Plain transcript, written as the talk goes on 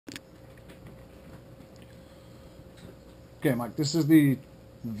Okay, Mike, this is the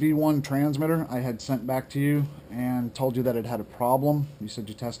V1 transmitter I had sent back to you and told you that it had a problem. You said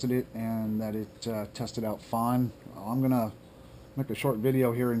you tested it and that it tested out fine. I'm going to make a short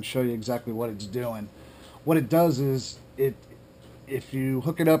video here and show you exactly what it's doing. What it does is, if you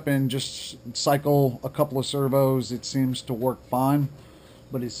hook it up and just cycle a couple of servos, it seems to work fine.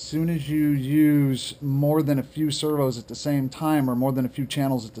 But as soon as you use more than a few servos at the same time, or more than a few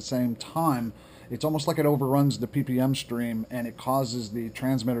channels at the same time, it's almost like it overruns the PPM stream, and it causes the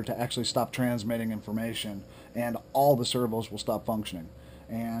transmitter to actually stop transmitting information, and all the servos will stop functioning.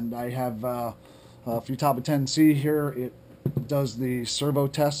 And I have a Futaba 10C here. It does the servo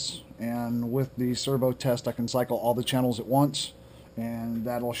tests, and with the servo test I can cycle all the channels at once, and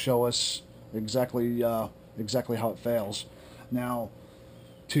that'll show us exactly how it fails. Now,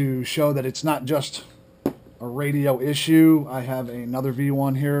 to show that it's not just a radio issue, I have another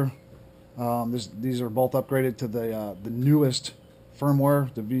V1 here. These are both upgraded to the newest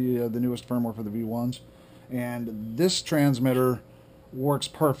firmware, the newest firmware for the V1s, and this transmitter works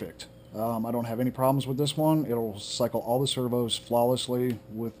perfect. I don't have any problems with this one. It'll cycle all the servos flawlessly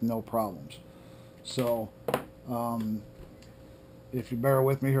with no problems. So if you bear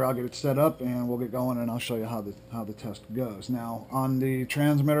with me here, I'll get it set up and we'll get going, and I'll show you how the test goes. Now, on the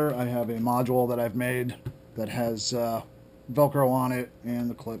transmitter, I have a module that I've made that has Velcro on it and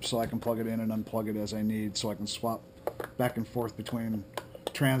the clip, so I can plug it in and unplug it as I need, so I can swap back and forth between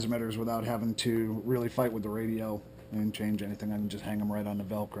transmitters without having to really fight with the radio and change anything. I can just hang them right on the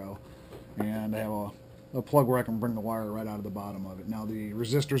Velcro. And I have a plug where I can bring the wire right out of the bottom of it. Now, the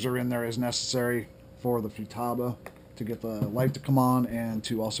resistors are in there as necessary for the Futaba to get the light to come on and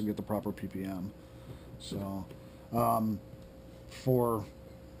to also get the proper PPM. So for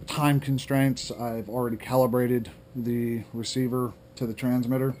time constraints, I've already calibrated the receiver to the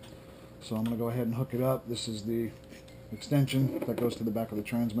transmitter, so I'm going to go ahead and hook it up. This is the extension that goes to the back of the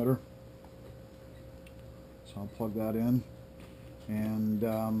transmitter, so I'll plug that in. And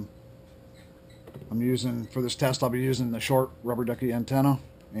I'm using, for this test, I'll be using the short rubber ducky antenna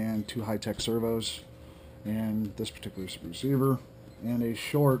and two high-tech servos and this particular receiver and a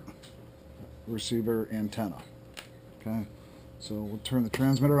short receiver antenna. Okay, so we'll turn the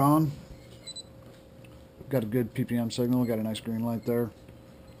transmitter on. Got a good PPM signal, got a nice green light there.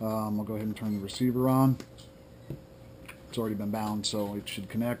 I'll go ahead and turn the receiver on. It's already been bound, so it should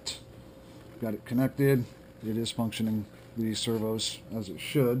connect. Got it connected. It is functioning, the servos, as it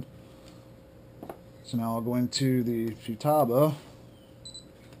should. So now I'll go into the Futaba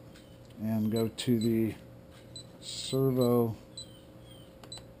and go to the servo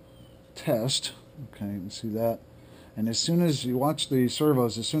test. Okay, you can see that. And as soon as you watch the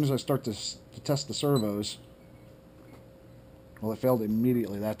servos, as soon as I start to test the servos, well, it failed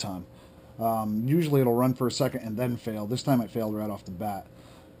immediately that time. Usually it'll run for a second and then fail. This time it failed right off the bat.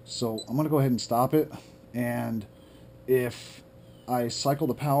 So I'm going to go ahead and stop it. And if I cycle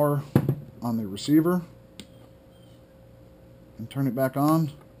the power on the receiver and turn it back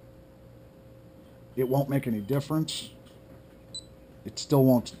on, it won't make any difference. It still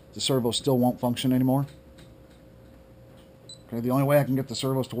won't, the servo still won't function anymore. Okay, the only way I can get the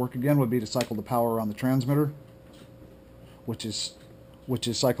servos to work again would be to cycle the power on the transmitter, which is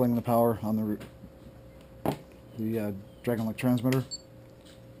cycling the power on the Dragon Link transmitter.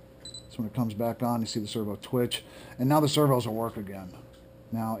 So when it comes back on, you see the servo twitch, and now the servos will work again.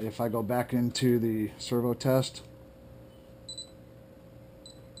 Now, if I go back into the servo test,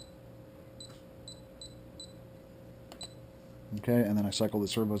 okay, and then I cycle the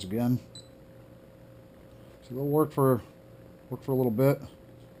servos again, so they'll work for a little bit,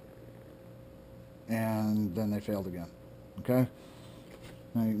 and then they failed again. Okay,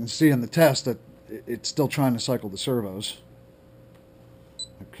 now you can see in the test that it's still trying to cycle the servos.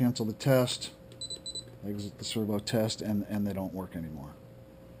 I cancel the test, exit the servo test, and they don't work anymore.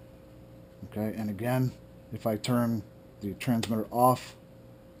 Okay, and again, if I turn the transmitter off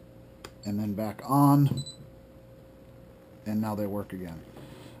and then back on, and now they work again.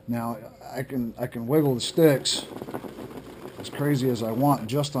 Now I can wiggle the sticks as crazy as I want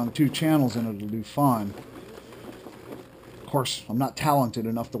just on two channels and it'll do fine. Of course, I'm not talented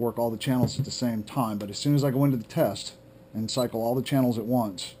enough to work all the channels at the same time, but as soon as I go into the test and cycle all the channels at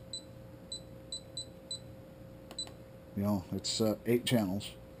once, you know, it's 8 channels.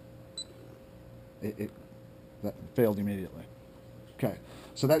 That failed immediately. Okay,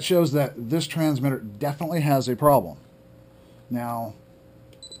 so that shows that this transmitter definitely has a problem. Now,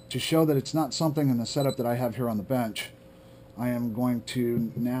 to show that it's not something in the setup that I have here on the bench, I am going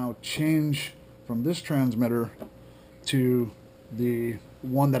to now change from this transmitter to the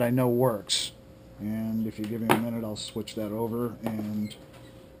one that I know works. And if you give me a minute, I'll switch that over and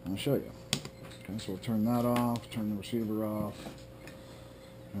I'll show you. Okay, so we'll turn that off, turn the receiver off.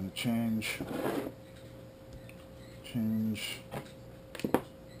 I'm going to change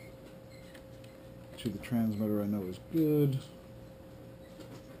to the transmitter I know is good.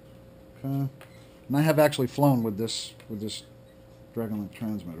 Okay, and I have actually flown with this Dragon Link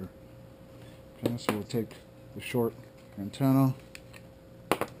transmitter. Okay, so we'll take the short antenna,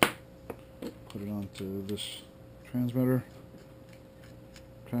 put it onto this transmitter.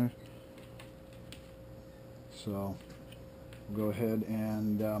 Okay, so we'll go ahead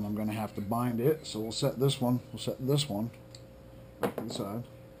and I'm going to have to bind it. So we'll set this one. We'll set this one right to the side.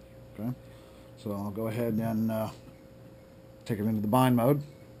 Okay, so I'll go ahead and take it into the bind mode.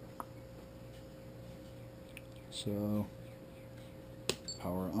 So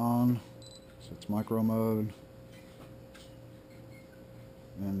power on. So it's micro mode.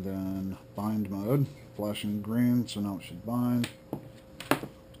 And then bind mode, flashing green, so now it should bind.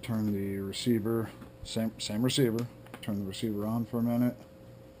 Turn the receiver, same receiver, turn the receiver on for a minute,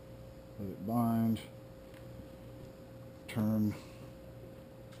 let it bind, turn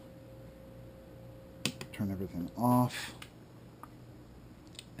everything off,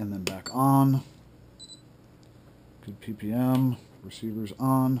 and then back on. Good PPM, receiver's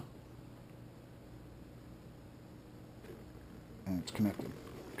on, and it's connected.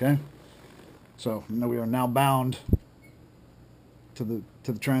 Okay, so now we are now bound to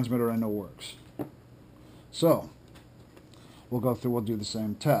the transmitter I know works. So we'll do the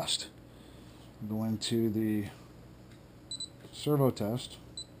same test. We'll go into the servo test.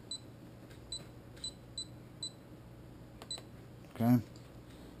 Okay,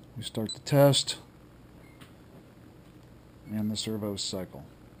 we start the test and the servos cycle.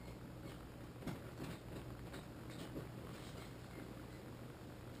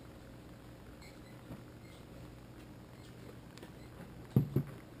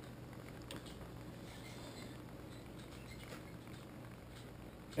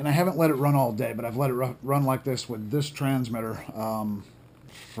 And I haven't let it run all day, but I've let it run like this with this transmitter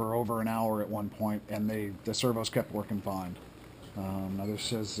for over an hour at one point, and the servos kept working fine. Now this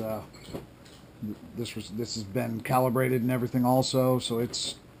says this has been calibrated and everything also, so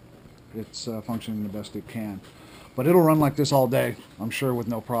it's functioning the best it can. But it'll run like this all day, I'm sure, with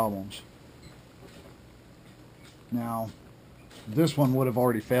no problems. Now, this one would have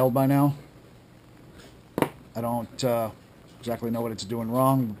already failed by now. I don't exactly know what it's doing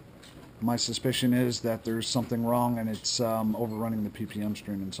wrong. My suspicion is that there's something wrong and it's overrunning the PPM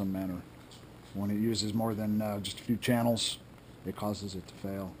stream in some manner. When it uses more than just a few channels, it causes it to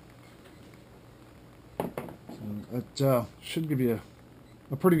fail. So that should give you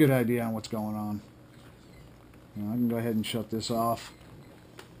a pretty good idea on what's going on. Now, I can go ahead and shut this off.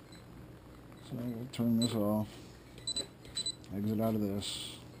 So we'll turn this off. Exit out of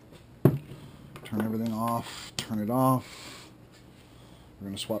this. Turn everything off. Turn it off. We're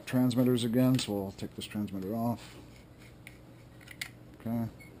going to swap transmitters again, so we'll take this transmitter off. Okay.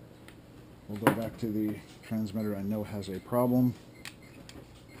 We'll go back to the transmitter I know has a problem.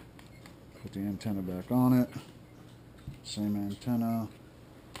 Put the antenna back on it. Same antenna.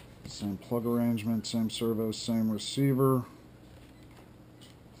 Same plug arrangement, same servo, same receiver.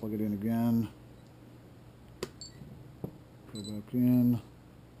 Plug it in again. Go back in.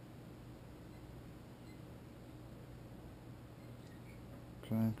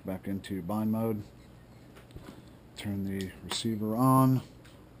 Okay, back into bind mode. Turn the receiver on.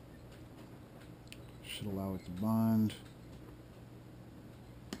 Should allow it to bind.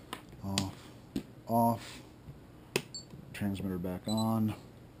 Off. Off. Transmitter back on.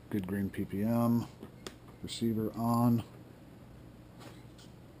 Good green PPM. Receiver on.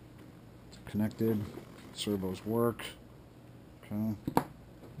 It's connected. Servos work. Okay.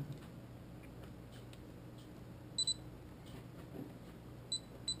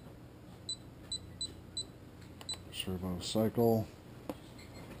 Servo cycle,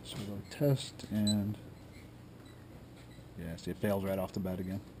 servo test, and yeah, see, it fails right off the bat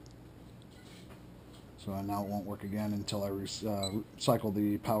again. So now it won't work again until I cycle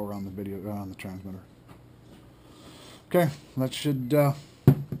the power on the transmitter. Okay, that should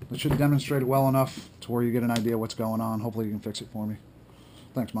demonstrate it well enough to where you get an idea what's going on. Hopefully you can fix it for me.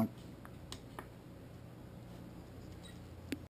 Thanks, Mike.